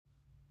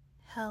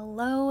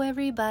Hello,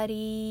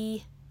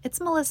 everybody.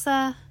 It's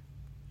Melissa,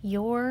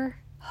 your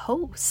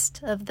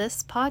host of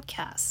this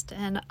podcast,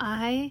 and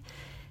I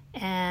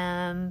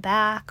am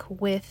back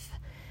with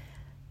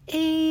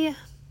a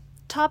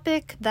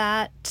topic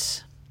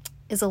that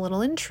is a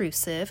little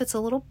intrusive. It's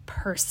a little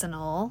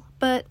personal,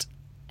 but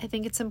I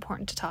think it's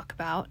important to talk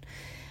about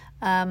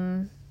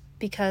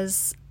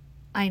because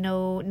I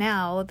know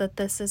now that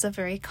this is a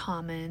very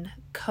common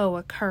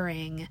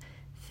co-occurring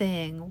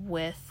thing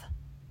with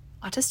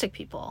autistic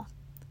people.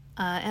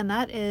 And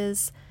that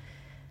is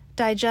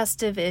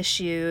digestive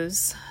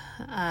issues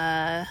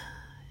in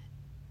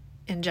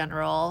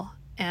general,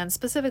 and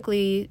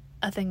specifically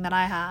a thing that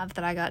I have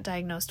that I got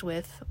diagnosed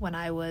with when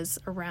I was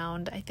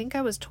around, I think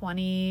I was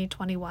 20,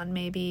 21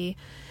 maybe,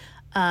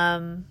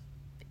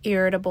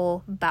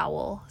 irritable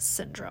bowel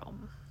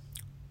syndrome,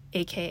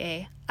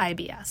 aka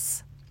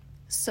IBS.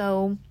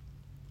 So,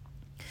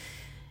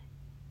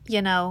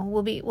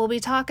 we'll be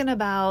talking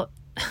about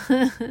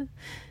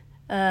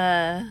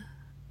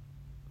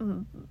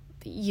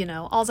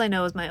alls I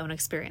know is my own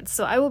experience.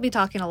 So I will be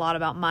talking a lot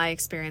about my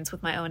experience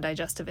with my own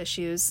digestive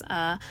issues.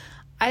 I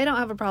don't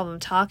have a problem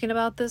talking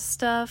about this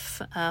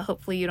stuff.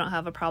 Hopefully you don't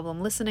have a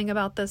problem listening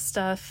about this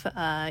stuff.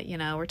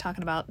 We're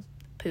talking about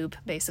poop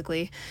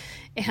basically,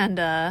 and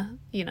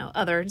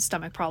other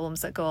stomach problems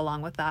that go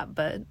along with that.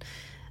 But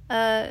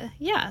let's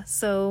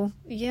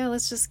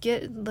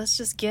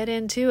just get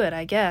into it,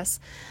 I guess.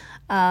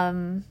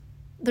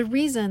 The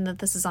reason that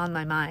this is on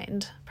my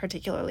mind,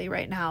 particularly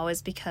right now,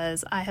 is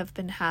because I have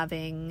been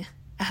having,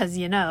 as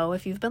you know,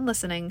 if you've been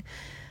listening,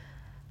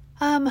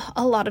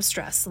 a lot of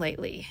stress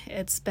lately.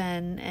 It's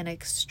been an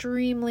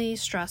extremely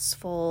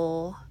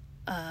stressful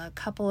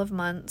couple of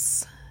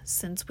months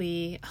since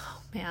we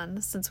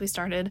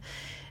started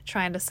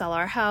trying to sell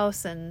our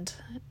house and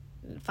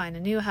find a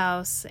new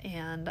house,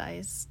 and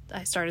I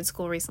started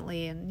school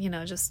recently, and we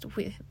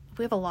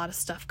have a lot of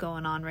stuff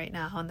going on right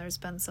now, and there's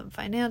been some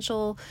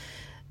financial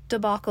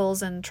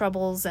debacles and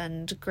troubles,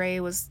 and Gray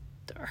was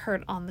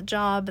hurt on the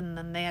job, and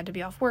then they had to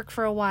be off work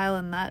for a while,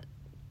 and that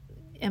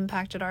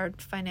impacted our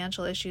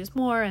financial issues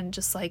more, and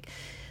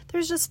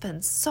there's just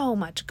been so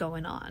much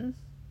going on.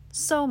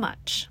 So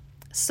much.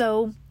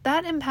 So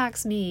that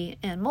impacts me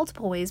in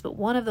multiple ways, but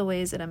one of the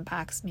ways it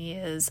impacts me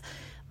is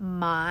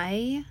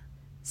my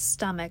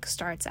stomach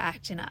starts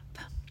acting up.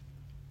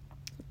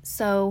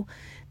 So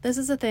this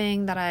is a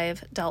thing that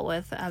I've dealt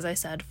with, as I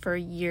said, for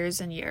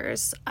years and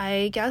years.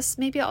 I guess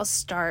maybe I'll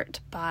start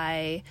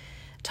by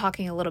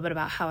talking a little bit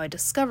about how I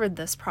discovered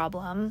this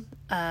problem.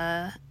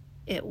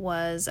 It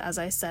was, as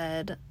I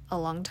said, a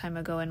long time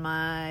ago in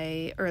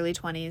my early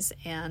 20s,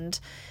 and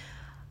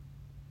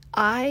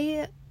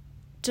I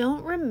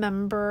don't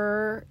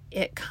remember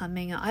it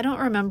coming. I don't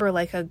remember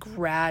a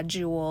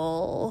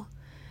gradual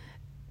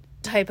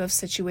type of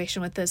situation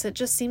with this. It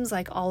just seems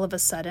like all of a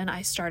sudden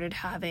I started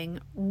having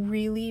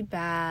really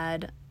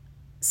bad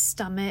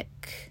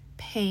stomach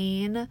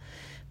pain,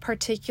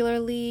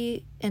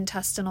 particularly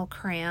intestinal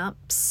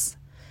cramps,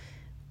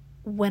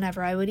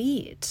 whenever I would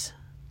eat.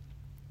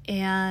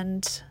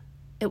 And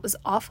it was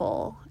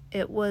awful.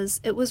 It was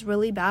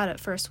really bad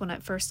at first when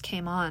it first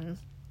came on.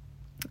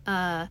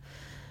 I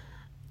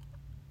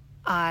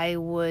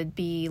would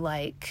be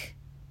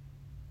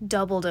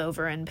doubled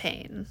over in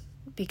pain,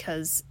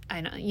 because I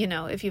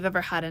know, if you've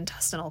ever had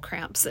intestinal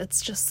cramps, it's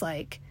just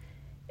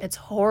it's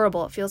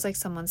horrible. It feels like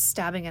someone's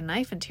stabbing a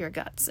knife into your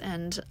guts.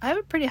 And I have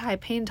a pretty high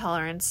pain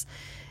tolerance,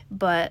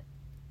 but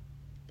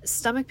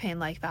stomach pain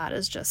like that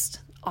is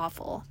just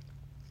awful.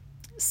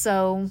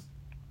 So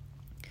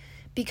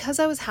because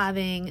I was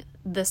having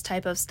this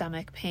type of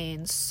stomach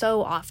pain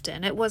so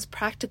often, it was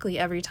practically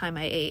every time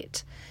I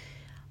ate,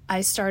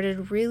 I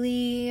started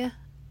really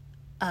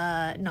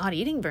not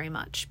eating very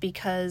much,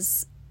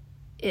 because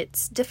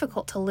it's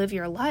difficult to live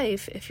your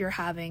life if you're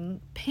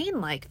having pain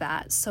like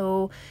that.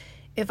 So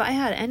if I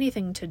had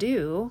anything to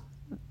do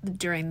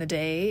during the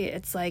day,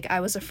 it's I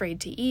was afraid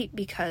to eat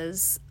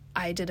because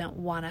I didn't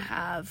want to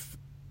have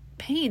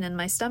pain in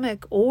my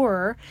stomach,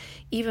 or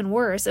even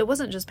worse, it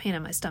wasn't just pain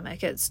in my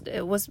stomach.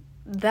 It was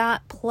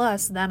that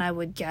plus then I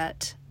would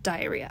get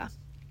diarrhea.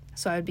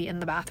 So I would be in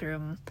the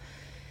bathroom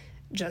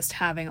just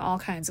having all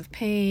kinds of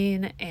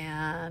pain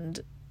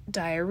and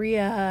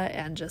diarrhea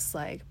and just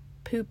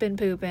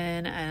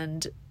pooping,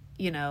 and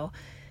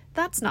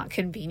that's not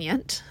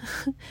convenient.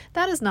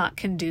 That is not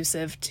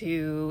conducive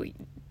to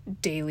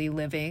daily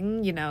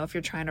living. If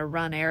you're trying to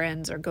run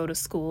errands or go to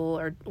school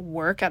or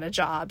work at a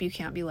job, you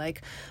can't be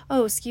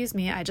oh, excuse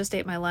me, I just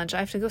ate my lunch, I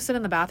have to go sit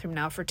in the bathroom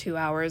now for 2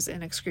 hours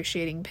in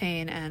excruciating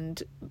pain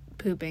and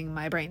pooping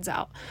my brains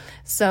out.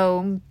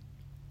 So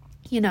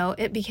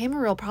it became a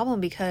real problem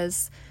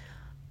because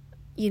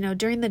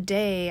during the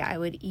day, I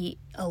would eat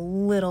a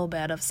little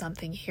bit of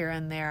something here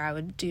and there. I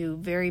would do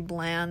very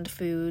bland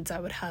foods.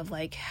 I would have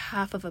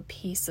half of a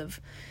piece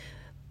of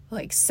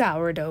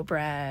sourdough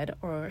bread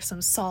or some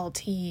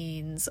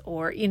saltines,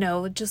 or,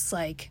 just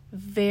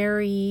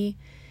very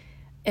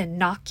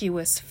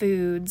innocuous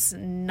foods,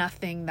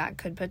 nothing that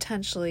could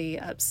potentially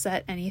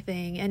upset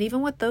anything. And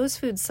even with those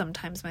foods,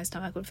 sometimes my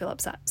stomach would feel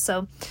upset.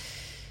 So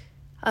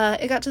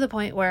it got to the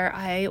point where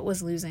I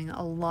was losing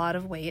a lot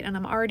of weight, and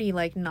I'm already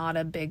like not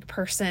a big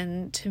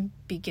person to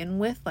begin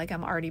with. Like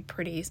I'm already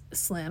pretty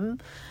slim.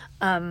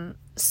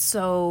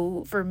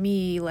 So for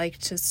me, like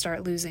to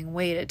start losing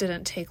weight, it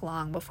didn't take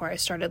long before I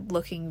started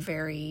looking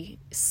very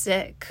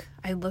sick.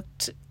 I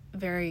looked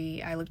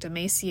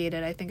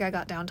emaciated. I think I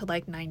got down to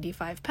like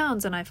 95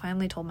 pounds, and I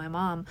finally told my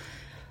mom,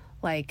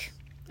 like,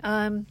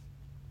 I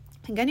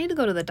think I need to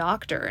go to the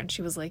doctor. And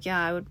she was like,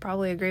 yeah, I would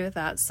probably agree with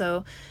that.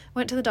 So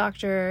went to the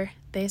doctor.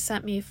 They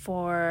sent me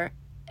for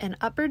an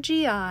upper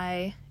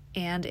GI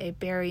and a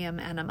barium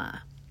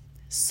enema.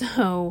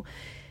 So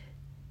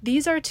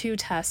these are two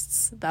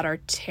tests that are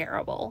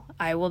terrible.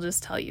 I will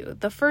just tell you.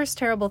 The first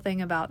terrible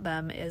thing about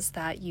them is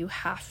that you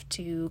have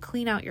to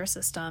clean out your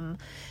system,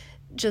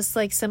 just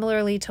like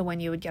similarly to when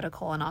you would get a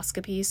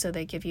colonoscopy. So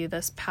they give you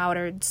this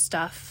powdered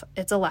stuff.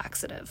 It's a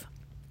laxative.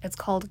 It's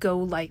called Go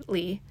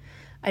Lightly.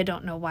 I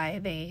don't know why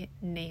they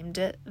named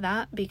it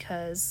that,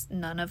 because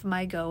none of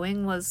my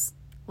going was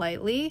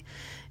lightly.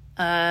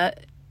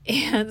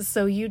 And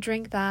so you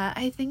drink that.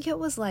 I think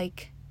it's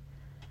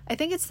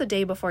the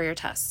day before your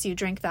tests. You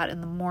drink that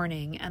in the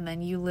morning, and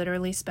then you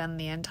literally spend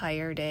the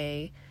entire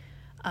day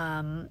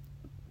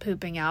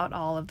pooping out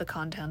all of the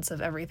contents of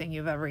everything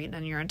you've ever eaten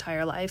in your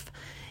entire life.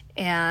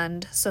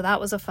 And so that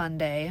was a fun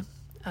day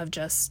of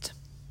just,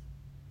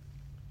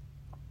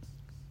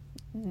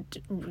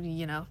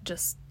 you know,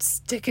 just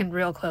sticking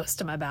real close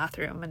to my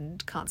bathroom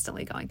and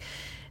constantly going.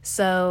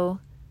 So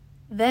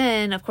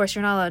then, of course,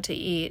 you're not allowed to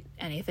eat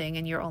anything,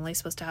 and you're only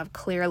supposed to have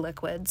clear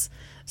liquids.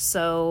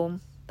 So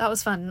that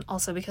was fun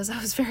also because I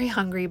was very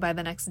hungry by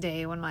the next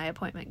day when my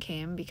appointment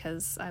came,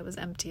 because I was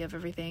empty of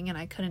everything and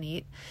I couldn't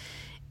eat.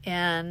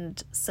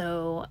 And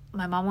so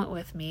my mom went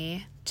with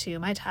me to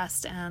my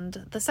test.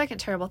 And the second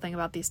terrible thing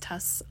about these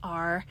tests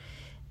are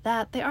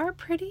that they are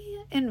pretty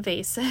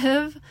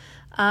invasive.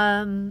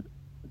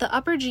 The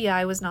upper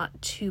GI was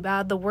not too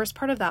bad. The worst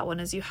part of that one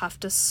is you have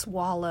to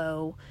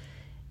swallow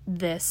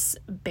this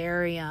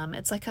barium.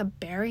 It's like a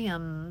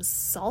barium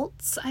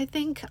salts, I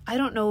think. I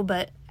don't know,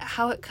 but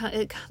how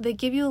they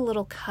give you a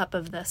little cup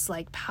of this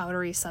like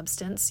powdery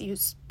substance. You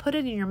put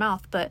it in your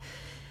mouth,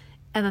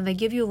 and then they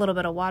give you a little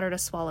bit of water to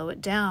swallow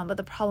it down. But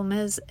the problem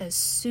is, as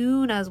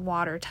soon as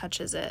water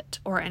touches it,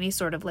 or any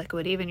sort of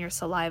liquid, even your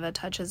saliva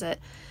touches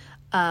it,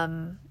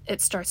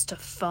 it starts to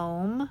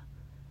foam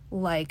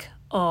like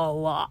a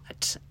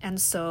lot. And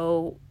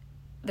so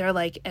they're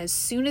like, as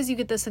soon as you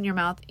get this in your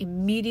mouth,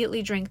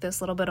 immediately drink this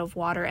little bit of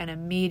water and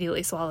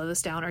immediately swallow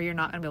this down, or you're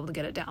not going to be able to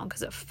get it down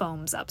because it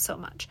foams up so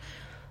much.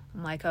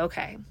 I'm like,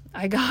 okay,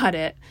 I got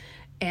it.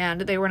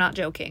 And they were not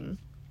joking.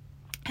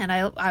 And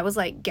I was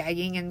like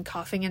gagging and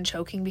coughing and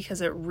choking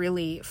because it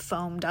really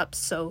foamed up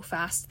so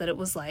fast that it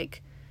was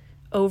like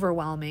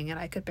overwhelming and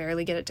I could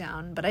barely get it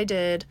down, but I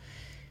did.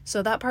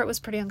 So that part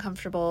was pretty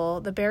uncomfortable.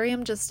 The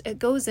barium it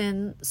goes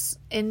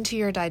into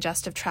your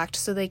digestive tract,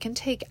 so they can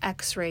take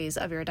x-rays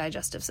of your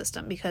digestive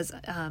system, because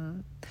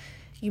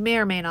you may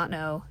or may not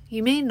know.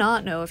 You may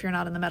not know if you're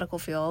not in the medical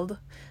field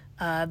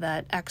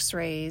that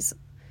x-rays,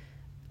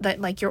 that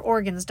like your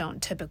organs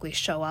don't typically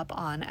show up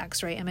on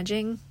x-ray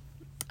imaging.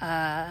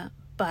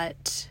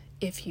 But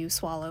if you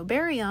swallow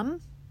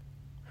barium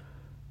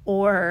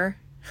or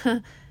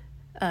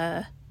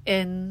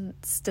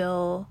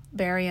instill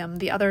barium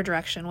the other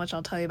direction, which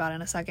I'll tell you about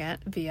in a second,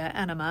 via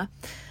enema,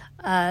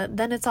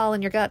 then it's all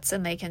in your guts,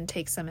 and they can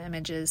take some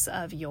images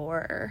of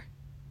your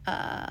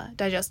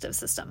digestive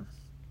system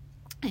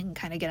and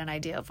kind of get an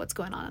idea of what's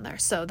going on in there.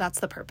 So that's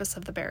the purpose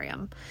of the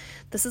barium.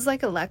 This is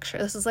like a lecture.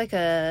 This is like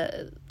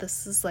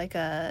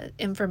a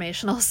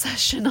informational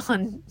session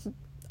on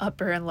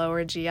upper and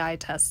lower GI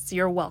tests.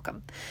 You're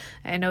welcome.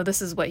 I know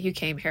this is what you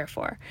came here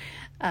for.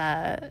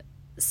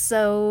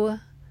 So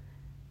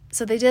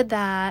they did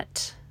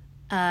that.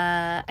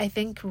 I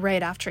think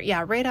right after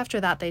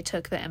that, they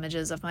took the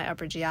images of my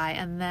upper GI,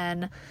 and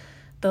then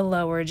the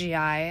lower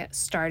GI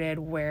started,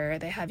 where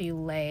they have you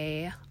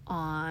lay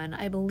on,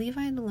 I believe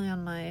I had to lay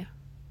on my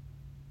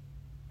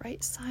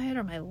right side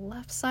or my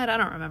left side. I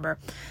don't remember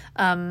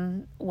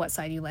what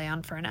side you lay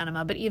on for an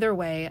enema, but either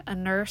way, a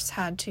nurse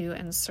had to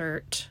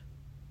insert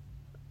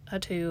a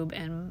tube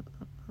in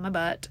my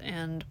butt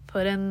and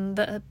put in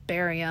the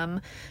barium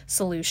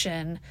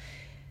solution,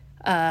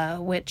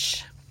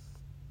 which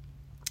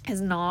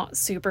is not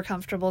super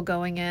comfortable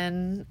going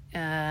in.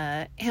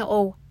 And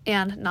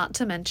not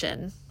to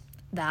mention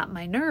that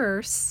my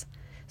nurse,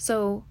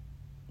 so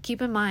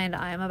keep in mind,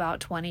 I'm about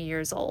 20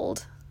 years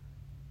old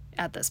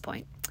at this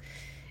point.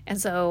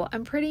 And so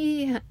I'm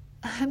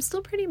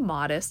still pretty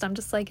modest. I'm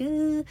just like,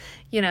 I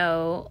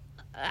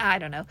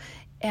don't know.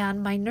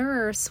 And my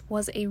nurse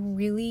was a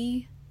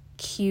really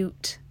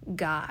cute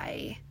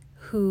guy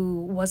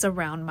who was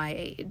around my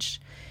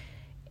age.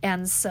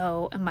 And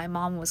my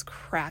mom was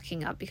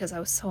cracking up because I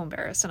was so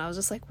embarrassed. And I was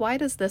just like, why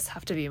does this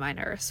have to be my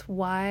nurse?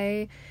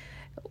 Why?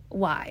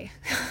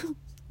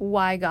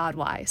 Why, God,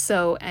 why?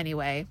 So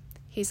anyway,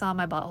 He saw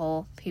my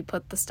butthole. He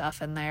put the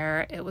stuff in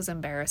there. It was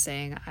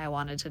embarrassing. I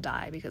wanted to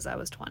die because I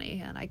was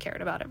 20 and I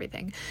cared about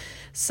everything.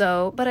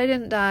 So, but I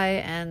didn't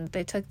die, and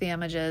they took the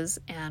images,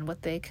 and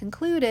what they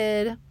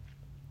concluded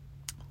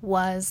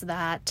was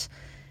that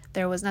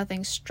there was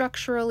nothing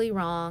structurally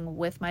wrong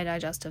with my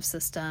digestive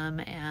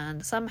system,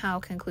 and somehow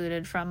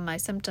concluded from my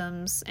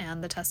symptoms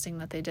and the testing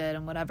that they did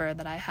and whatever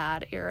that I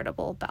had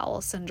irritable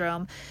bowel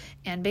syndrome.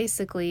 And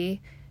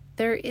basically,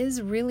 there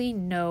is really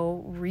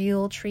no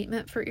real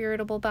treatment for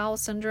irritable bowel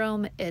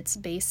syndrome. It's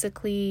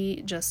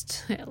basically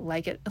just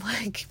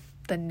like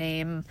the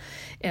name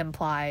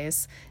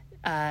implies,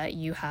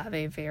 you have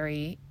a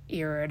very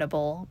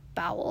irritable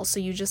bowel. So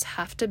you just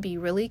have to be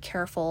really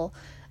careful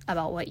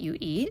about what you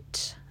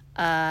eat,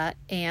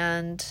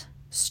 and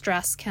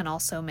stress can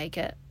also make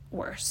it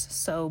worse.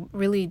 So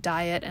really,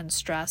 diet and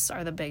stress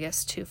are the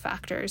biggest two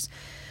factors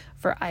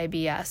for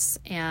IBS.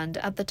 And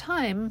at the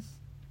time,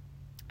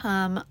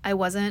 I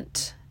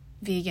wasn't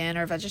vegan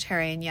or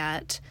vegetarian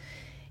yet,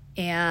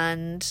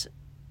 and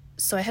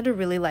so I had to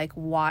really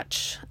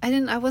watch.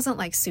 I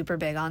wasn't super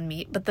big on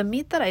meat, but the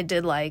meat that I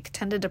did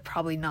tended to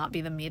probably not be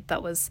the meat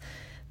that was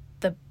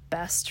the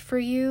best for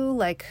you,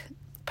 like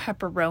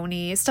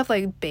pepperoni, stuff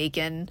like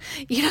bacon,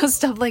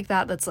 stuff like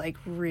that that's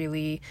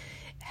really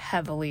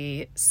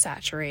heavily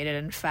saturated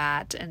in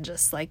fat, and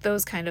just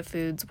those kind of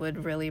foods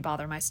would really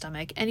bother my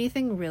stomach.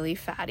 Anything really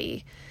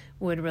fatty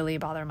would really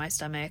bother my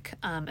stomach,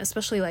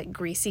 especially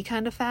greasy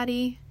kind of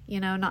fatty,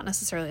 not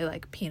necessarily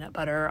peanut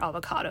butter or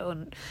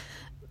avocado,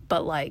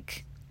 but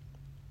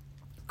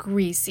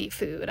greasy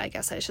food, I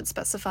guess I should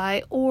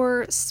specify,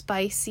 or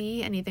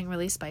spicy, anything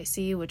really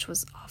spicy, which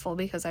was awful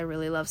because I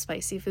really love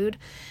spicy food.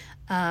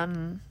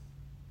 I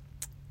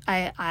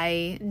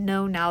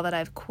know now that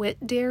I've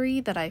quit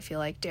dairy that I feel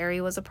like dairy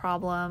was a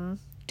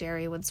problem.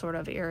 Dairy would sort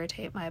of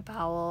irritate my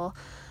bowel.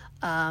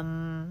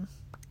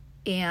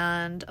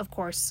 And of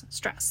course,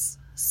 stress.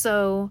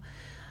 So,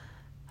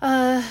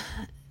 another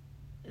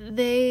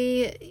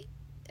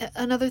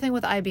thing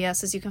with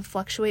IBS is you can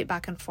fluctuate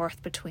back and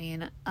forth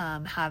between,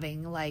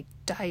 having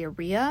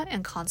diarrhea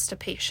and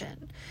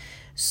constipation.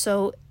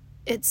 So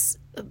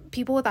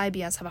people with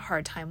IBS have a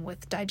hard time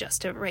with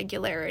digestive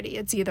regularity.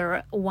 It's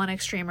either one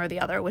extreme or the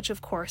other, which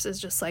of course is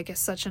just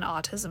such an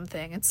autism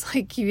thing. It's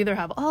you either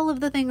have all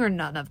of the thing or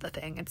none of the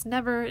thing. It's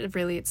never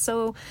really, it's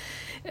so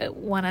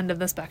one end of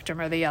the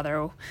spectrum or the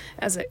other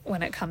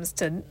when it comes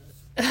to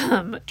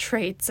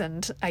traits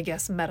and I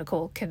guess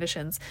medical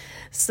conditions.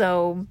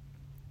 So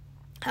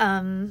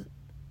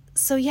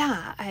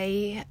yeah,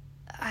 I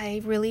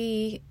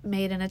really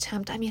made an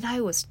attempt.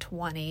 I was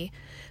 20,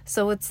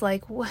 so it's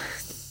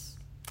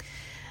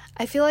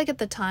I feel at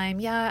the time,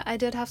 yeah, I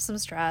did have some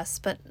stress,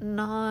 but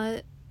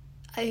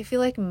I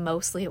feel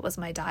mostly it was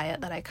my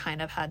diet that I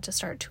kind of had to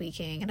start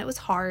tweaking, and it was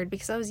hard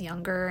because I was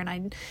younger and I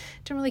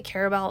didn't really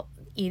care about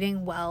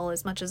eating well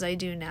as much as I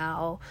do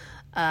now.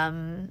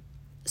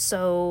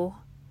 So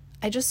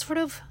I just sort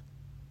of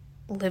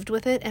lived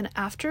with it, and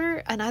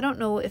I don't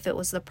know if it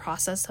was the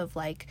process of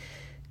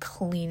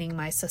cleaning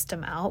my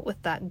system out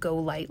with that Go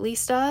Lightly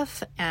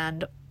stuff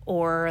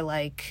or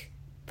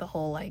the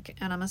whole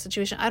enema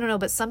situation. I don't know,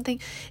 but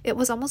it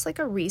was almost like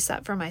a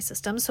reset for my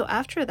system. So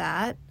after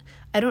that,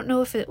 I don't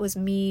know if it was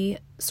me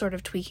sort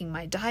of tweaking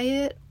my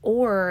diet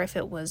or if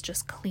it was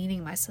just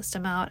cleaning my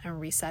system out and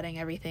resetting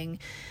everything.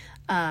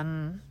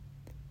 But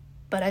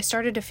I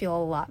started to feel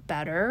a lot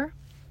better.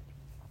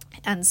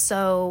 And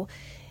so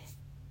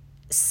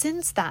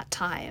since that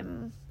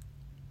time,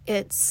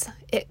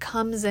 it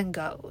comes and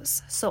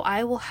goes. So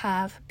I will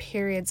have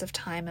periods of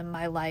time in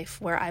my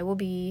life where I will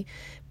be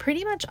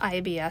pretty much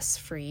IBS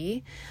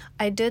free.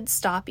 I did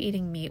stop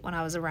eating meat when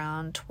I was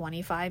around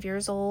 25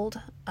 years old.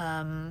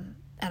 And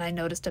I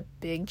noticed a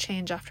big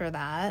change after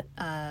that.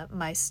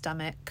 My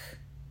stomach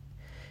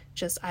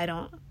I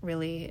don't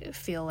really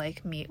feel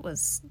like meat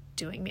was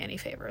doing me any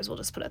favors. We'll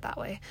just put it that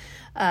way.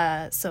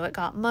 So it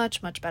got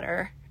much, much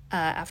better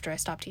after I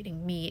stopped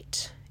eating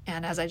meat.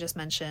 And as I just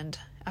mentioned,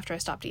 after I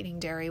stopped eating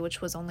dairy,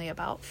 which was only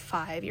about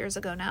 5 years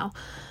ago now.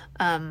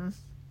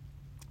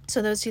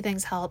 So those two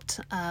things helped.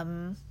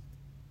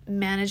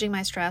 Managing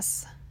my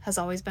stress has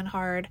always been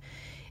hard.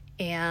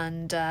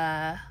 And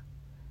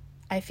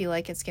I feel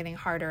like it's getting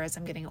harder as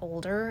I'm getting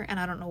older. And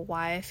I don't know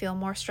why I feel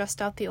more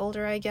stressed out the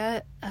older I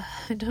get.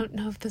 I don't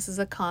know if this is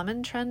a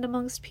common trend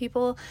amongst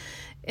people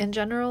in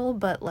general,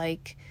 but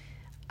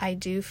I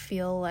do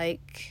feel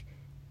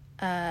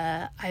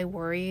I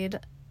worried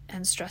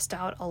and stressed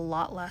out a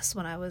lot less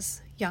when I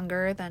was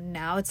younger than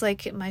now. It's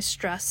my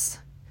stress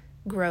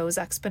grows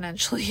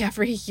exponentially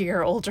every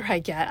year older I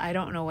get. I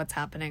don't know what's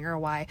happening or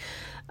why.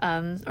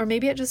 Or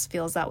maybe it just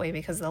feels that way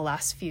because the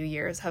last few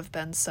years have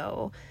been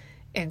so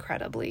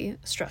incredibly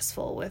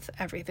stressful with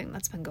everything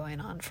that's been going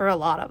on for a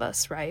lot of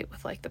us, right?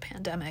 With the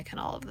pandemic and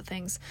all of the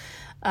things.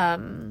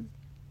 But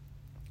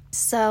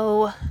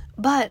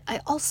I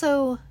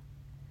also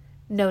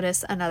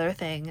notice another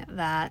thing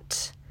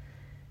that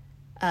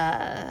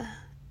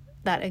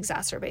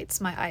exacerbates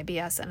my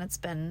IBS, and it's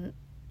been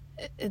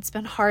it's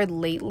been hard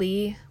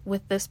lately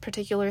with this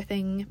particular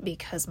thing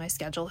because my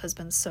schedule has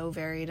been so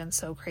varied and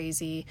so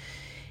crazy,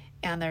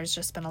 and there's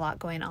just been a lot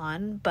going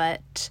on.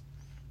 But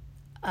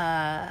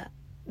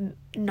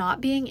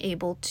not being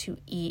able to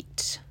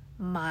eat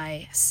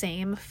my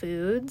same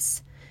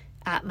foods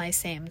at my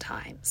same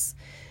times.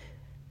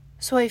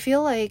 So I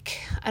feel like,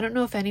 I don't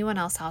know if anyone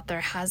else out there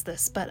has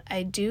this, but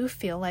I do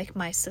feel like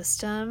my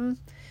system,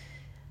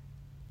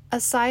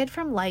 aside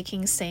from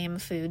liking same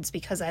foods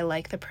because I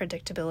like the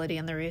predictability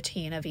and the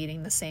routine of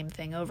eating the same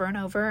thing over and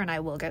over, and I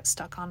will get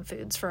stuck on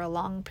foods for a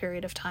long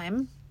period of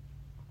time,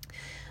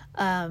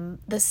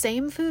 the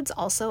same foods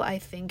also, I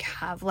think,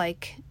 have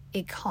like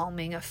a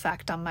calming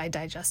effect on my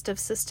digestive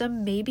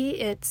system.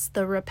 Maybe it's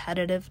the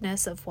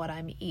repetitiveness of what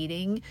I'm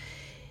eating.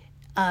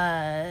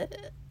 I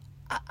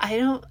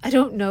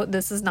don't know.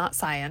 This is not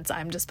science.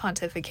 I'm just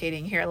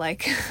pontificating here.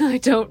 Like, I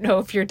don't know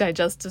if your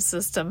digestive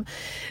system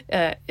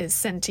is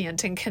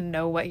sentient and can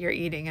know what you're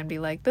eating and be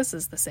like, this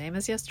is the same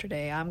as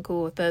yesterday. I'm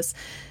cool with this.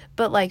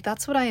 But like,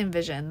 that's what I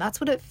envision.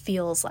 That's what it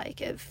feels like.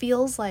 It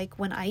feels like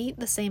when I eat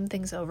the same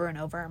things over and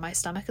over, my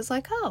stomach is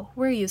like, oh,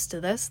 we're used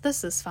to this.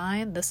 This is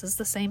fine. This is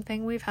the same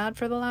thing we've had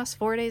for the last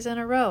 4 days in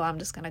a row. I'm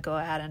just going to go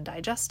ahead and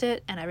digest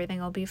it and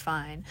everything will be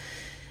fine.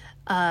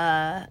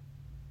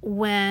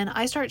 When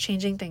I start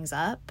changing things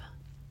up,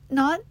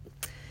 not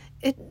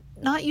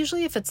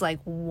usually if it's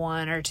like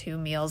 1 or 2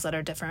 meals that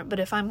are different, but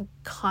if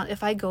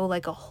I go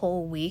like a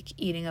whole week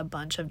eating a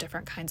bunch of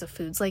different kinds of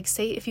foods, like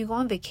say if you go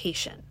on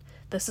vacation,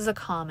 this is a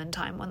common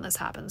time when this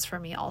happens for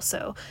me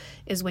also,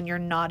 is when you're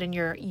not in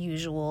your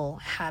usual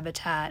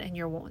habitat and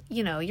you're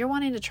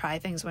wanting to try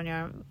things when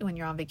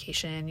you're on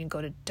vacation, you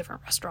go to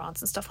different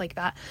restaurants and stuff like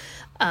that.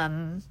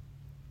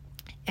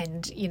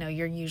 And,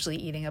 you're usually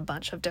eating a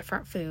bunch of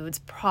different foods,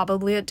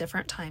 probably at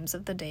different times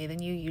of the day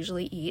than you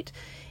usually eat.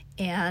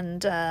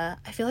 And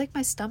I feel like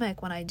my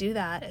stomach, when I do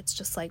that, it's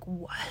just like,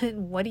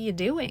 what are you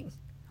doing?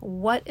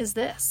 What is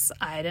this?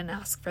 I didn't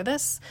ask for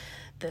this.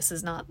 This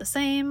is not the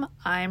same.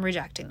 I'm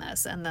rejecting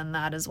this. And then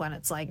that is when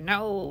it's like,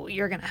 no,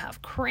 you're going to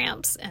have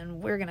cramps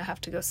and we're going to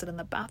have to go sit in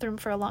the bathroom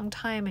for a long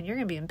time and you're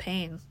going to be in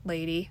pain,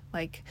 lady.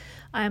 Like,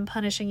 I'm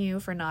punishing you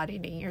for not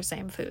eating your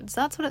same foods.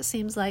 That's what it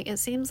seems like. It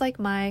seems like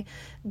my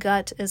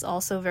gut is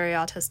also very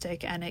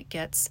autistic and it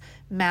gets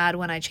mad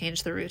when I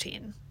change the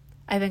routine.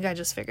 I think I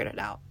just figured it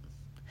out.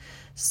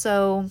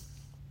 So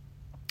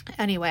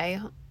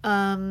anyway,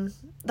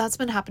 that's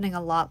been happening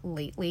a lot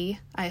lately.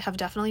 I have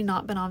definitely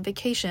not been on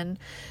vacation,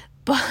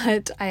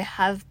 but I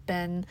have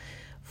been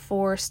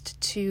forced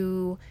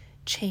to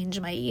change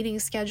my eating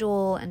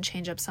schedule and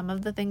change up some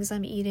of the things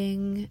I'm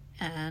eating.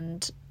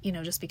 And,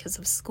 just because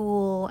of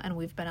school, and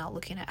we've been out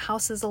looking at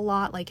houses a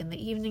lot, like in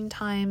the evening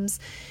times.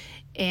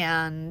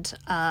 And,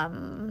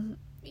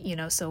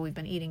 so we've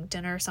been eating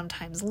dinner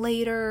sometimes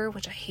later,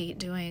 which I hate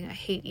doing. I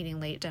hate eating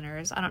late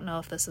dinners. I don't know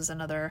if this is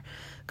another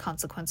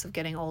consequence of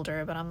getting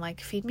older, but I'm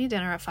like, feed me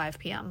dinner at 5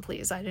 p.m.,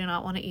 please. I do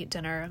not want to eat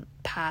dinner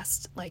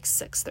past like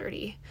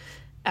 6:30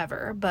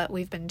 ever. But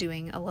we've been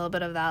doing a little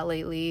bit of that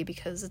lately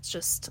because it's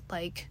just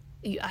like,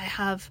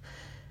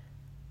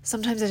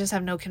 sometimes I just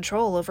have no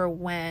control over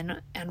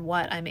when and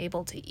what I'm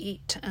able to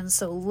eat. And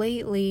so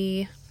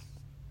lately,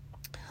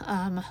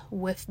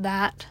 with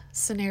that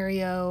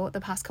scenario,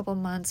 the past couple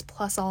months,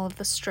 plus all of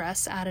the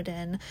stress added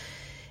in,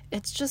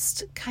 it's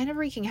just kind of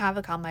wreaking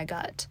havoc on my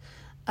gut.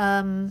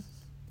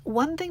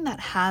 One thing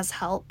that has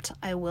helped,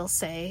 I will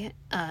say,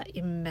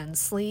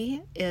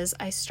 immensely is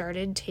I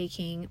started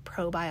taking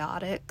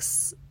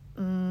probiotics,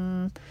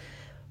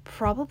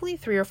 probably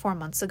 3 or 4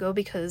 months ago,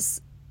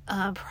 because,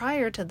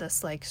 prior to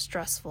this, like,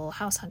 stressful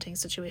house hunting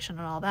situation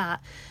and all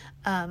that,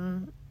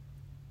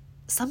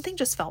 something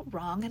just felt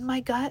wrong in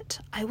my gut.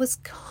 I was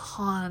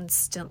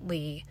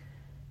constantly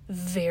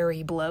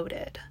very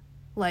bloated.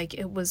 Like,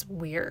 it was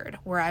weird,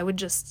 where I would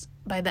just,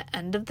 by the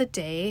end of the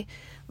day,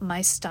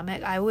 my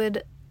stomach, I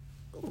would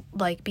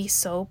like be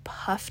so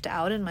puffed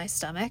out in my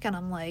stomach, and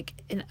I'm like,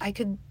 and I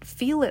could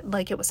feel it,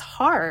 like it was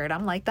hard.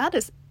 I'm like, that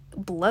is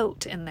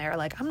bloat in there.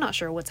 Like, I'm not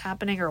sure what's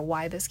happening or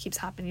why this keeps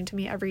happening to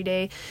me every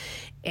day.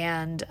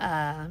 And,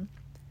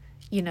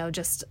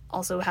 just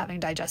also having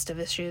digestive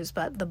issues,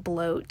 but the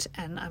bloat,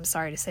 and I'm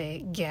sorry to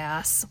say,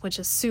 gas, which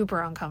is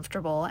super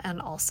uncomfortable, and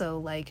also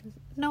like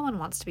no one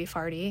wants to be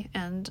farty,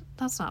 and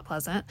that's not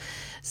pleasant.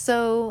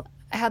 So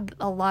I had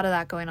a lot of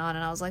that going on,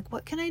 and I was like,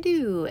 what can I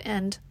do?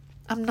 And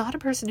I'm not a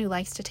person who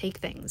likes to take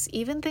things,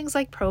 even things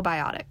like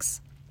probiotics.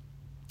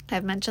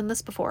 I've mentioned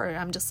this before.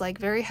 I'm just like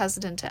very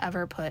hesitant to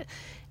ever put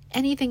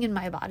anything in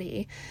my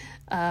body.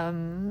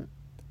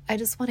 I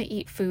just want to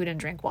eat food and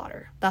drink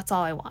water. That's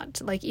all I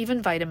want. Like,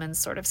 even vitamins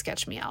sort of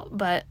sketch me out.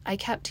 But I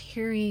kept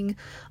hearing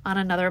on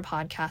another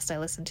podcast I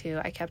listened to,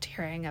 I kept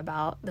hearing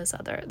about this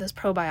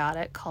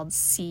probiotic called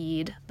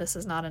Seed. This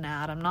is not an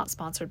ad. I'm not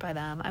sponsored by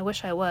them. I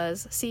wish I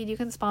was. Seed, you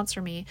can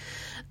sponsor me.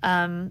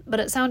 But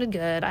it sounded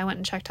good. I went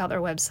and checked out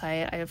their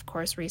website. I, of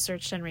course,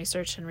 researched,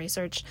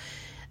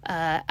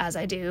 as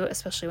I do,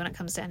 especially when it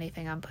comes to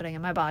anything I'm putting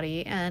in my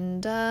body.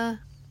 And,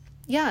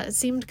 yeah, it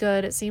seemed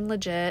good. It seemed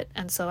legit.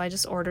 And so I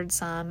just ordered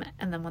some.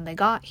 And then when they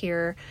got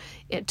here,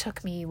 it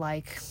took me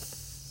like,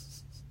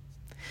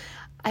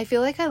 I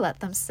feel like I let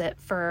them sit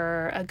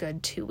for a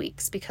good 2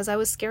 weeks because I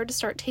was scared to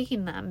start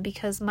taking them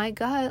because my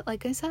gut,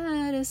 like I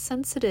said, is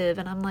sensitive.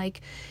 And I'm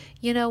like,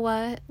 you know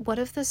what? What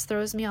if this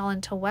throws me all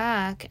into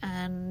whack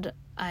and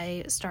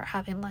I start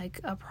having like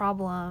a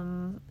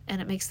problem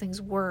and it makes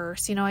things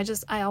worse?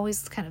 I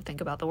always kind of think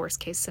about the worst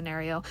case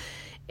scenario.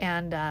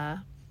 And,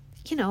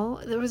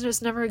 there was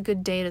just never a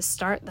good day to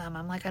start them.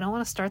 I'm like, I don't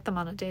want to start them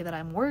on a day that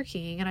I'm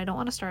working, and I don't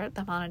want to start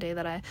them on a day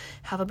that I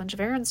have a bunch of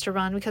errands to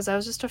run because I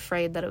was just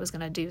afraid that it was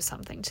going to do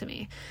something to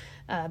me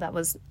that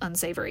was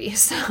unsavory.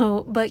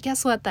 So, but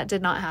guess what? That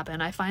did not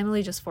happen. I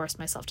finally just forced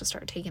myself to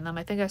start taking them.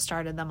 I think I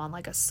started them on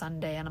like a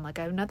Sunday, and I'm like,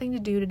 I have nothing to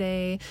do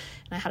today,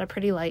 and I had a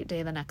pretty light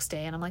day the next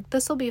day, and I'm like,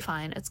 this will be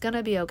fine. It's going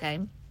to be okay.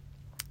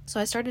 So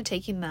I started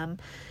taking them,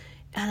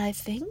 and I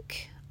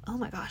think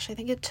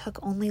it took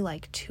only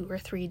like 2 or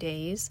 3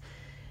 days.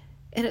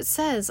 And it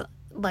says,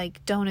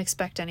 like, don't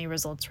expect any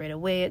results right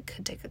away. It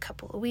could take a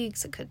couple of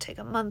weeks. It could take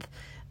a month.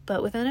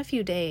 But within a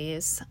few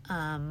days,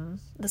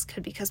 this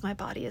could be because my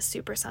body is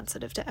super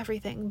sensitive to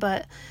everything,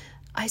 but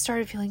I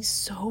started feeling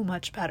so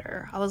much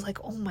better. I was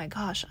like, oh my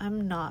gosh,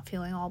 I'm not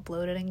feeling all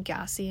bloated and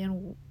gassy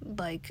and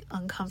like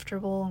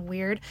uncomfortable and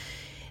weird.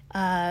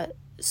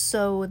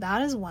 So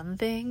that is one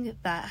thing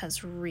that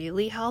has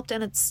really helped,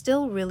 and it's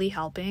still really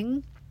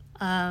helping.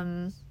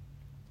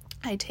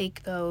 I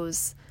take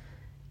those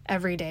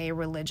every day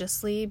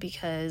religiously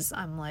because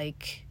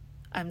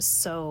I'm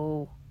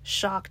so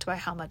shocked by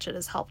how much it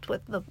has helped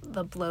with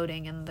the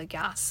bloating and the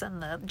gas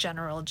and the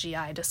general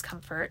GI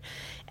discomfort.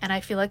 And I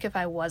feel like if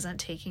I wasn't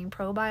taking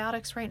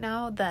probiotics right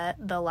now, that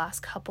the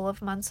last couple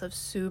of months of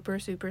super,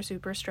 super,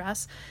 super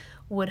stress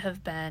would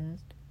have been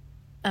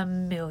a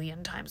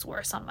million times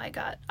worse on my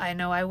gut. I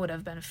know I would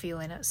have been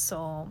feeling it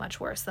so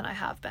much worse than I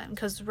have been,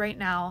 because right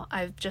now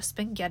I've just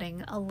been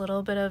getting a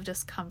little bit of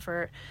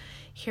discomfort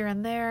here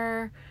and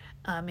there,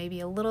 maybe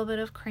a little bit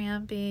of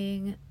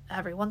cramping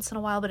every once in a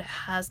while, but it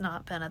has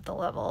not been at the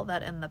level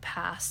that in the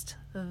past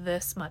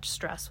this much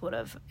stress would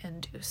have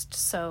induced.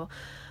 So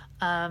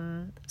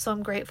I'm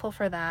grateful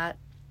for that.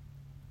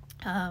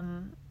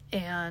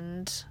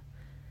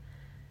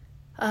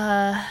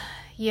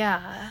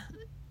 Yeah,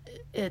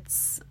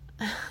 it's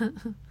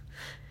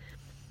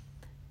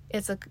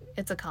it's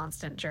a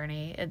constant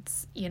journey.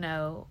 It's,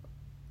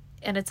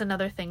 and it's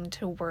another thing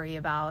to worry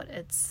about.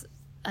 It's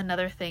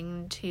another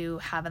thing to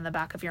have in the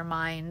back of your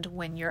mind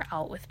when you're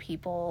out with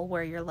people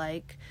where you're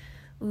like,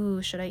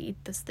 ooh, should I eat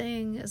this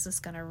thing? Is this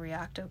going to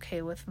react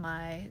okay with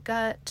my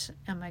gut?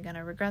 Am I going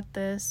to regret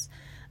this?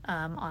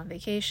 On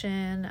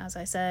vacation, as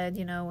I said,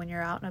 when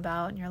you're out and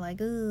about and you're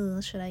like,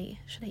 ooh, should I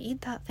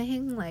eat that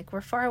thing? Like, we're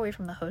far away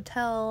from the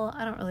hotel.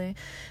 I don't really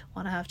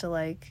want to have to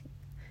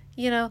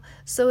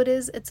so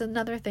it's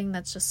another thing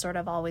that's just sort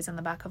of always in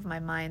the back of my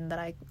mind that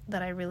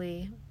I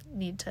really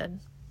need to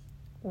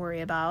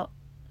worry about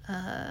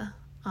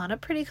on a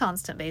pretty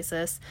constant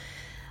basis.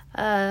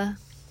 But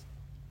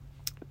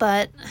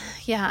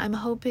yeah, I'm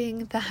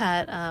hoping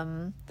that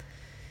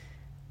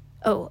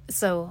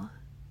so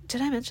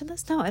did I mention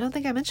this? No, I don't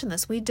think I mentioned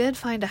this. We did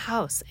find a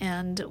house,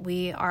 and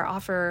our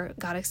offer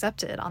got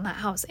accepted on that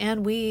house,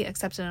 and we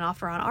accepted an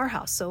offer on our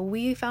house. So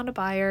we found a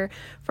buyer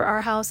for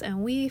our house,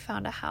 and we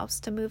found a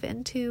house to move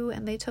into,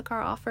 and they took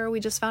our offer.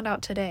 We just found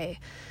out today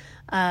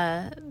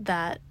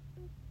that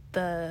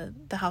the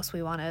house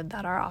we wanted,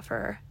 that our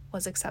offer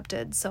was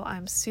accepted. So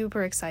I'm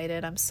super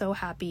excited. I'm so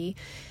happy.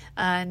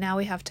 Now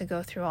we have to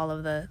go through all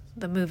of the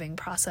moving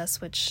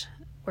process, which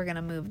we're going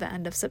to move the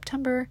end of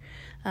September.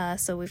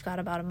 So we've got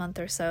about a month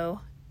or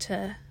so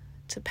to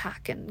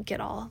pack and get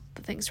all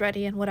the things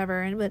ready and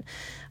whatever. But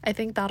I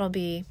think that'll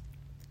be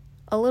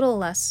a little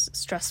less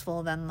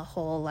stressful than the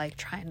whole like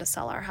trying to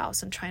sell our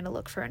house and trying to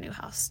look for a new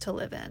house to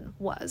live in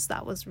was.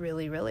 That was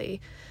really,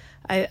 really,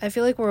 I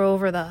feel like we're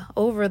over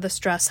the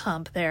stress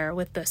hump there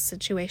with this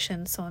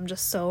situation. So I'm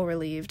just so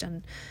relieved,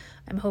 and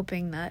I'm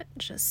hoping that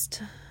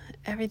just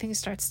everything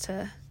starts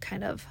to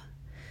kind of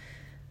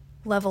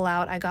level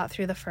out. I got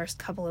through the first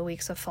couple of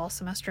weeks of fall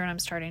semester, and I'm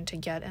starting to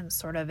get in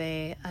sort of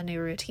a new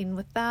routine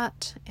with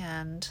that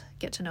and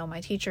get to know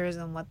my teachers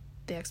and what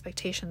the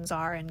expectations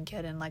are, and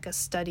get in like a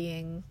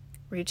studying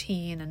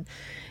routine. And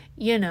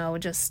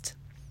just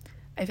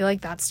I feel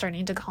like that's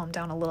starting to calm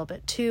down a little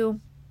bit too.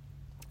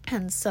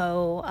 And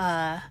so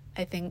I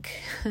think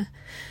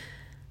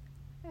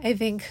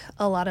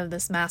a lot of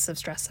this massive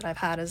stress that I've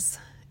had is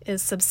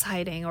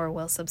subsiding, or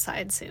will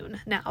subside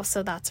soon now,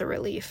 so that's a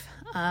relief.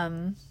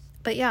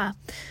 But yeah,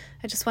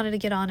 I just wanted to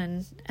get on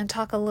and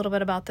talk a little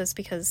bit about this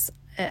because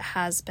it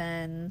has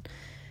been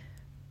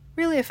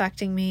really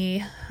affecting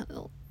me.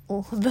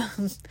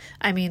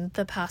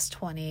 The past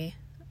 20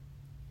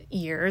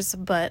 years,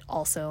 but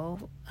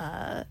also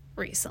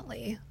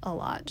recently a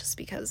lot, just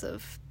because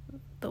of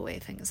the way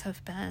things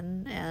have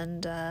been.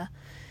 And,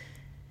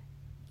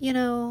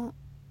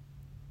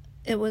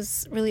 it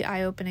was really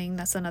eye-opening.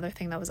 That's another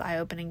thing that was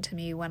eye-opening to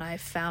me when I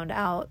found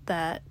out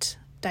that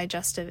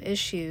digestive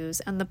issues.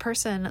 And the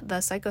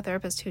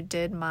psychotherapist who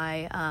did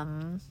my,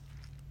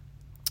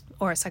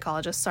 or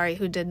psychologist, sorry,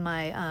 who did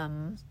my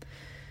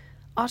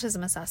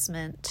autism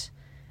assessment,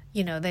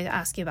 you know, they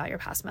ask you about your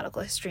past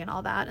medical history and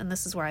all that. And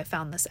this is where I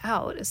found this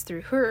out, is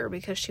through her,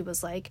 because she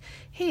was like,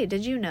 hey,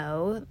 did you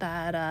know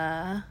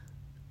that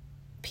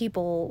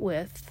people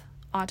with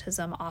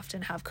autism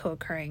often have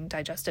co-occurring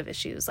digestive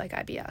issues like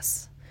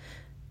IBS?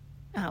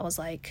 And I was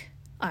like,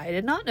 I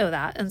did not know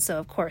that. And so,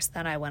 of course,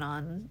 then I went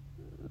on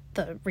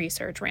the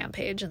research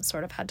rampage and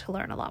sort of had to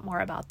learn a lot more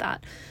about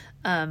that.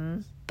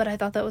 But I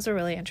thought that was a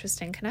really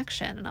interesting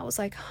connection. And I was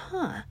like,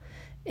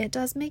 it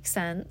does make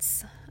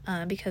sense,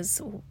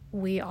 because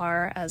we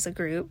are, as a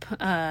group,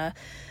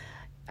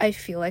 I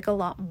feel like a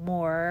lot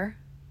more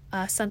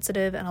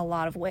sensitive in a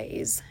lot of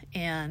ways.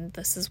 And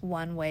this is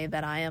one way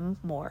that I am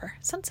more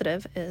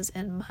sensitive, is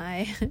in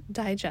my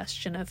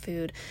digestion of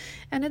food.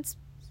 And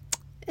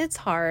it's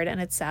hard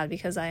and it's sad,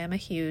 because I am a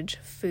huge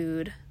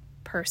food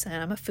person.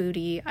 I'm a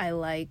foodie. I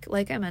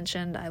like I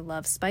mentioned, I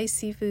love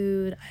spicy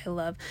food.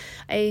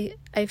 I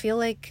feel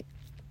like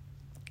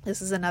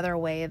this is another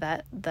way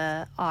that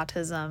the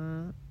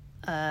autism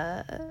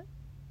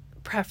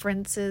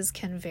preferences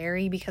can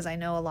vary, because I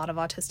know a lot of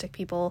autistic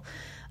people,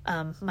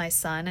 my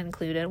son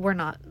included,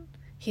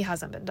 he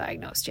hasn't been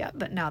diagnosed yet,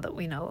 but now that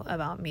we know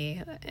about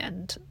me,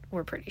 and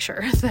we're pretty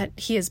sure that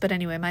he is. But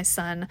anyway, my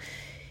son,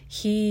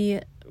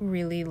 he's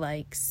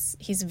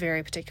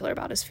very particular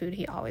about his food.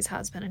 He always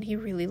has been, and he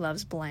really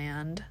loves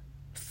bland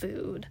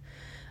food.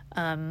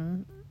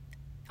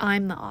 I'm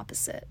the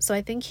opposite. So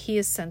I think he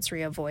is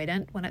sensory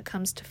avoidant when it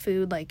comes to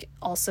food. Like,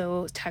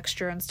 also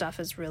texture and stuff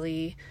is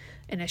really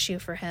an issue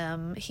for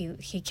him.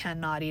 He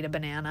cannot eat a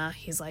banana.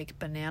 He's like,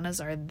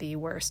 bananas are the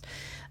worst.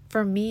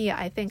 For me,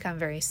 I think I'm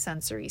very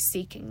sensory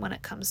seeking when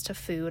it comes to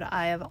food.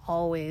 I have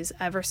always,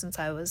 ever since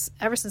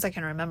I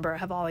can remember,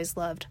 have always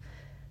loved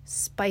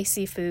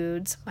spicy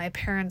foods. My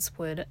parents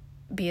would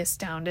be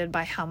astounded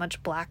by how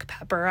much black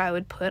pepper I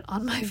would put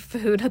on my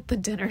food at the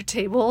dinner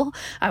table.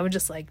 I would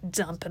just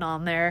dump it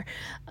on there.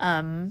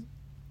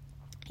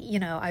 You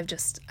know,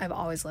 I've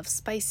always loved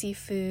spicy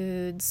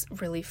foods,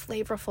 really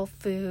flavorful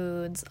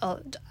foods.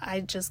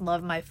 I just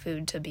love my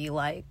food to be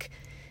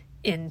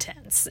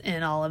intense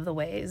in all of the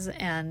ways.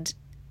 And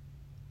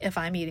if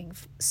I'm eating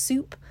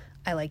soup,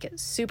 I like it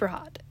super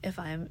hot. If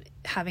I'm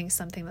having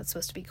something that's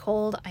supposed to be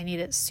cold, I need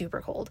it super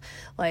cold.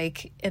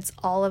 It's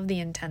all of the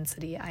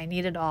intensity. I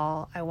need it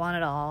all. I want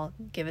it all.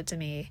 Give it to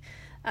me.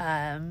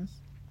 And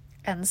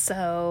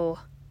so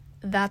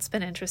that's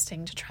been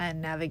interesting to try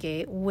and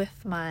navigate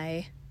with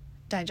my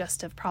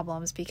digestive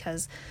problems,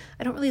 because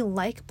I don't really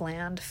like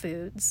bland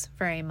foods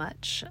very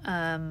much.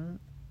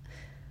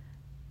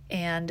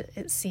 And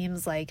it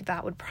seems like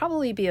that would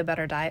probably be a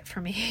better diet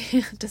for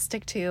me to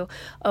stick to.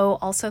 Oh,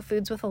 also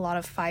foods with a lot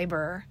of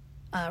fiber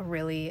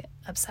really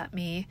upset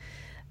me.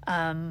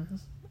 And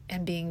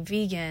being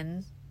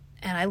vegan,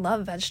 and I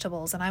love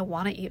vegetables, and I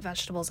want to eat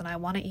vegetables, and I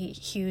want to eat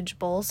huge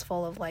bowls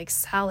full of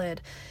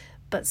salad.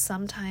 But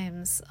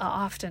oftentimes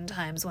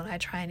when I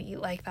try and eat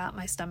like that,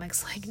 my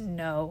stomach's like,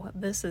 no,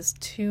 this is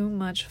too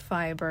much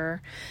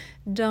fiber.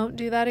 Don't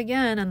do that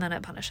again. And then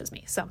it punishes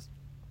me. So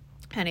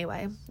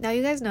anyway, now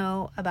you guys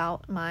know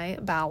about my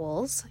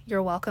bowels.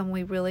 You're welcome.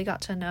 We really got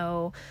to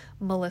know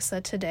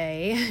Melissa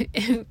today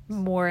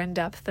more in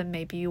depth than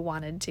maybe you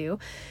wanted to.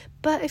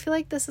 But I feel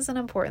like this is an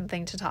important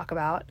thing to talk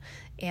about.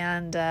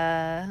 And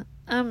I'm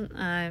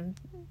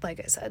like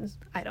I said,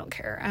 I don't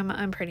care.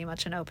 I'm pretty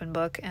much an open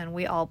book, and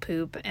we all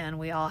poop, and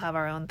we all have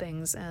our own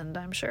things, and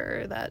I'm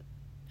sure that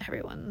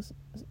everyone,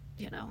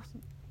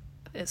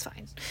 is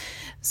fine.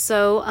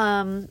 So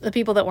the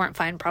people that weren't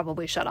fine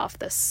probably shut off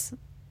this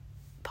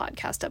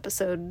podcast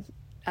episode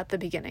at the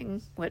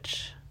beginning,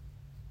 which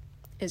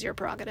is your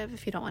prerogative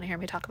if you don't want to hear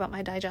me talk about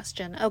my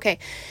digestion. Okay,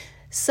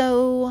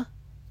 so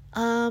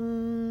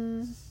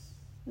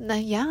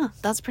yeah,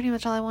 that's pretty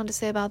much all I wanted to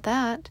say about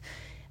that.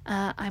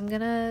 I'm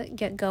gonna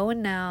get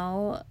going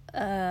now.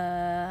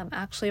 I'm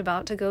actually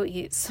about to go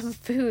eat some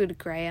food.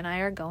 Gray and I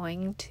are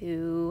going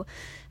to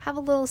have a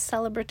little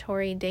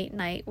celebratory date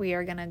night. We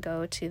are gonna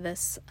go to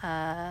this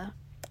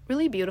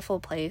really beautiful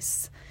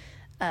place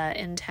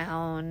in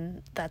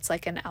town that's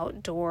like an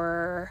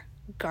outdoor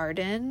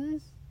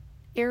garden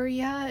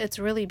area. It's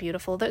really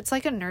beautiful. It's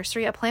like a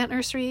nursery, a plant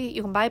nursery.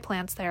 You can buy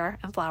plants there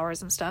and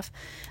flowers and stuff,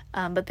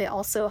 but they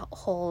also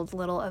hold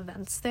little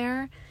events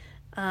there.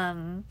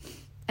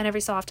 And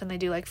every so often they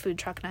do food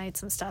truck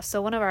nights and stuff.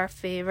 So one of our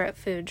favorite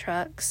food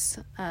trucks,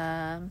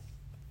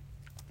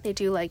 they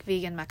do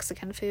vegan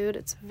Mexican food.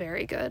 It's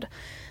very good.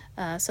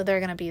 So they're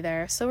going to be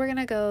there. So we're going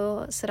to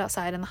go sit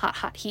outside in the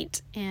hot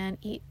heat and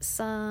eat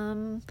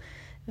some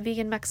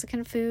vegan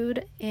Mexican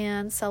food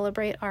and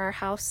celebrate our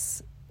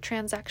house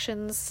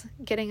transactions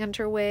getting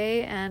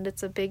underway. And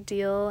it's a big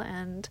deal.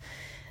 And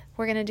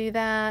we're going to do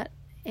that.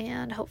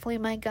 And hopefully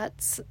my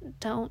guts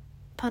don't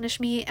punish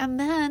me. And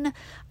then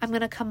I'm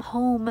going to come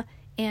home,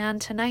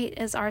 and tonight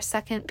is our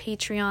second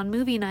Patreon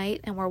movie night,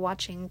 and we're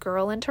watching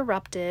Girl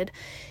Interrupted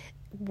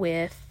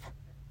with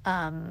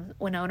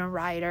Winona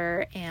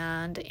Ryder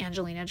and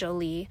Angelina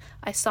Jolie.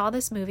 I saw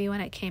this movie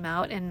when it came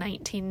out in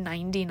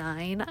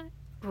 1999,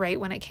 right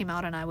when it came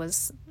out, and I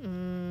was,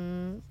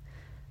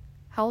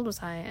 how old was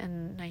I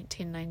in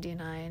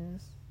 1999?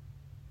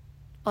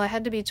 Well, I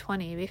had to be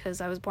 20 because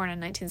I was born in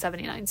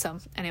 1979, so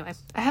anyway,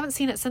 I haven't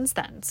seen it since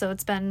then, so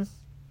it's been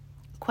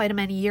quite a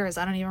many years.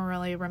 I don't even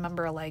really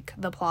remember, like,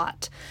 the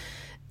plot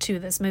to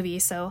this movie,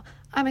 so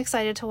I'm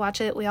excited to watch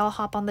it. We all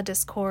hop on the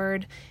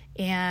Discord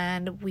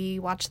and we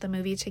watch the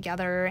movie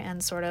together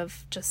and sort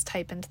of just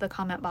type into the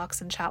comment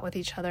box and chat with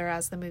each other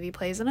as the movie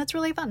plays, and it's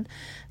really fun.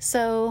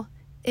 So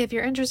if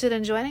you're interested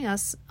in joining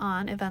us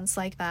on events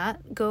like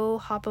that, go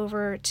hop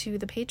over to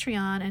the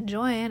Patreon and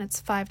join. It's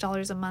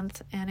 $5 a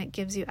month, and it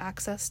gives you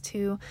access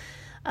to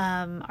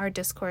our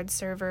Discord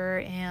server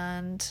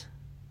and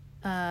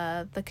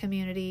the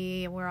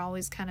community. We're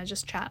always kind of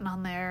just chatting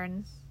on there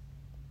and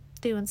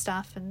doing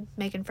stuff and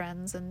making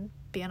friends and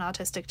being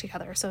autistic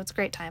together. So it's a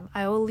great time.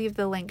 I will leave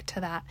the link to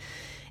that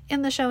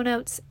in the show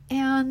notes,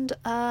 and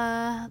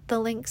the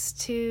links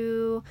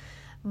to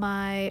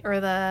my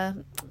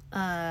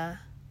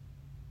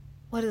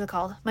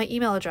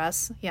email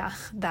address. Yeah,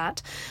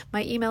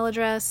 my email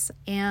address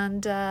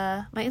and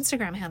my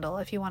Instagram handle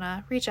if you want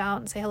to reach out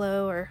and say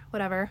hello or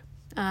whatever.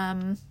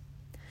 I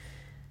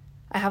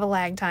have a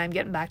lag time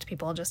getting back to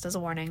people, just as a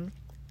warning,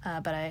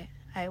 but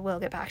I will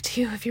get back to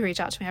you if you reach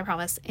out to me, I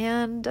promise.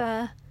 And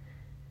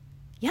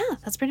yeah,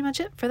 that's pretty much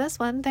it for this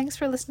one. Thanks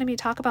for listening to me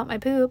talk about my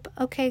poop.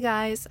 Okay,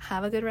 guys,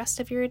 have a good rest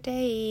of your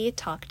day.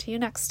 Talk to you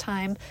next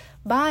time.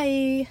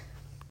 Bye.